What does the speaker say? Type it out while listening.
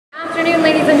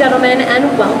afternoon, ladies and gentlemen,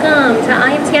 and welcome to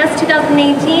IMTS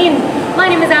 2018. My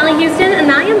name is Allie Houston,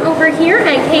 and I am over here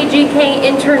at KGK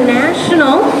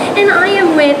International, and I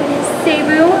am with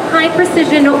Seibu High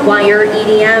Precision Wire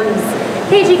EDMs.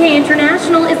 KGK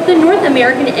International is the North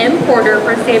American importer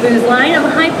for Seibu's line of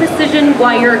high precision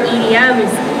wire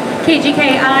EDMs.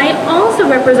 KGKI also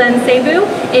represents Seibu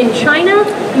in China,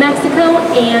 Mexico,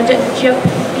 and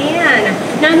Japan.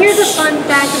 Now here's a fun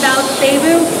fact about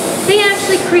Seibu. They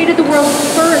actually created the world's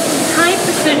first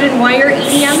high-precision wire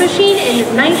EDM machine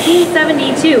in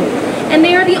 1972. And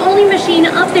they are the only machine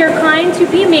of their kind to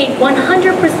be made 100%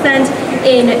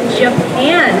 in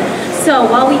Japan. So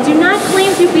while we do not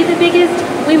claim to be the biggest,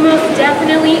 we most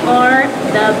definitely are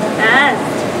the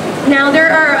best. Now there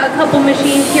are a couple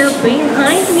machines here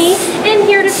behind me, and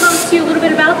here to talk to you a little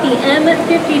bit about the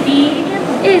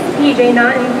M50B is PJ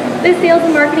Naughton, the Sales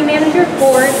and Marketing Manager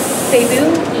for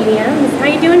Seibu EDMs. How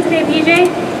you doing today, PJ?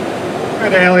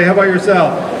 Good, Allie. How about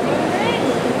yourself?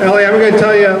 Allie, I'm going to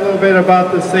tell you a little bit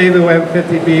about the Seibu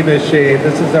M50B machine.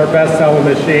 This is our best-selling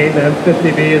machine. The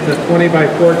M50B is a 20 by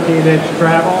 14-inch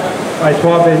travel by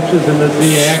 12 inches in the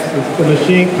Z-axis. The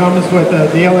machine comes with a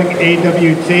annealing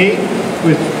AWT,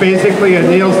 which basically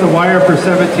anneals the wire for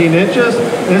 17 inches.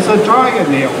 It's a drawing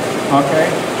anneal, okay?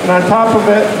 And on top of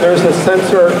it, there's a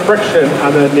sensor friction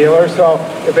on the annealer, so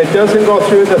if it doesn't go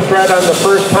through the thread on the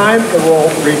first time, it will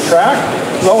retract.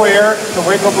 Blow air to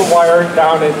wiggle the wire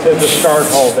down into the start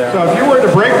hole there. So if you were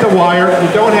to break the wire, you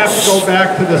don't have to go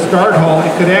back to the start hole.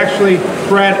 It could actually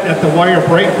thread at the wire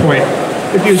break point.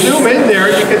 If you zoom in there,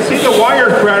 you can see the wire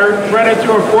threader threaded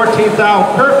through a 14th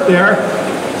curve there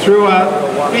through a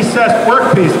recessed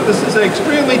workpiece. This is an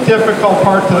extremely difficult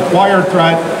part to wire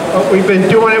thread, but we've been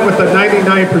doing it with a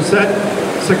 99%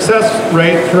 success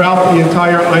rate throughout the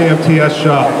entire IMTS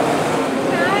show.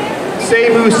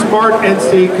 Seibu Smart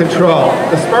NC Control.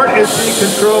 The Smart NC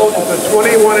Control is a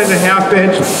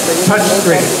 21.5-inch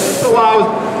touchscreen. This allows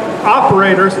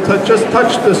operators to just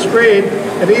touch the screen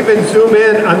and even zoom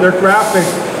in on their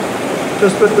graphics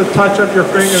just with the touch of your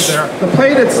finger there. The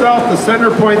plate itself, the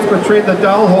center points between the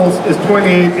dowel holes is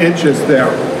 28 inches there.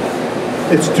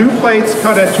 It's two plates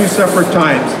cut at two separate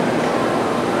times.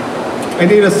 I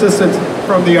need assistance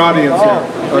from the audience here.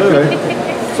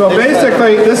 Okay. So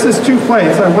basically, this is two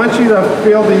plates. I want you to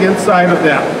feel the inside of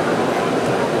that.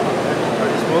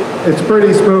 It's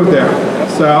pretty smooth there.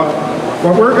 So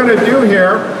what we're going to do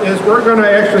here is we're going to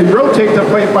actually rotate the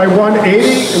plate by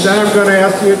 180, and then I'm going to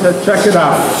ask you to check it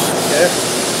out. Okay.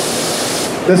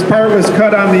 This part was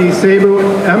cut on the Seibu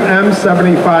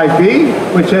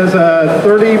MM75B, which has a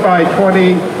 30 by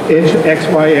 20 inch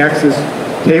XY axis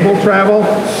cable travel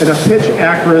and a pitch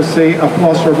accuracy of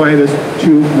plus or minus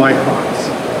 2 microns.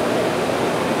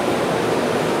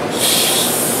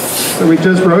 So we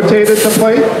just rotated the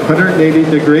plate 180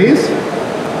 degrees.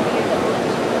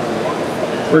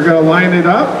 We're going to line it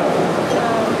up.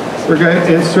 We're going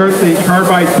to insert the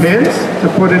carbide pins to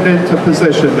put it into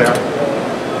position there.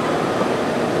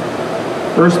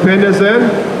 First pin is in.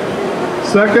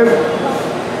 Second.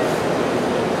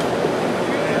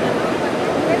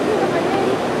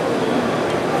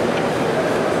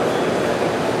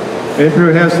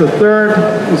 Andrew has the third.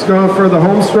 He's going for the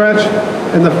home stretch,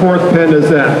 and the fourth pin is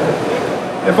in.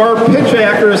 If our pitch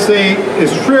accuracy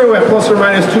is true at plus or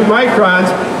minus 2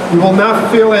 microns, you will not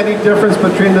feel any difference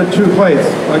between the two plates.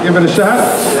 I'll give it a shot.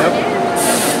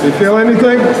 Yep. You feel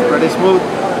anything? It's pretty smooth.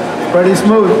 Pretty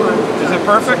smooth. Is it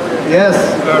perfect? Yes.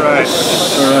 All right.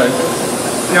 All right.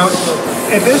 Now,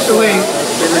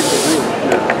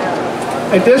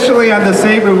 additionally on the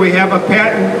Seibu, we have a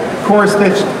patent core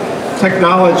stitch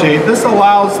technology. This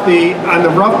allows on the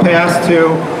rough pass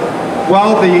to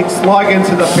weld the slug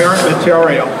into the parent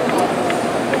material.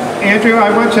 Andrew, I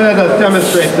want you to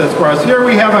demonstrate this for us. Here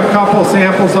we have a couple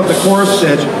samples of the core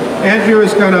stitch. Andrew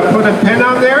is going to put a pin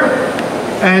on there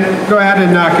and go ahead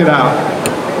and knock it out.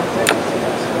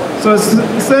 So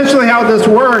essentially how this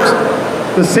works,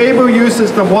 the Seibu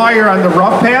uses the wire on the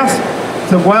rough pass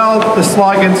to weld the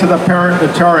slug into the parent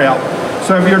material.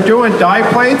 So if you're doing die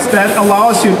plates, that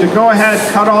allows you to go ahead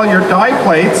and cut all your die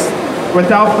plates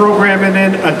without programming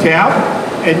in a tab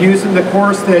and using the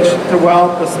core stitch to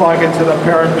weld the slug into the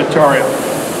parent material.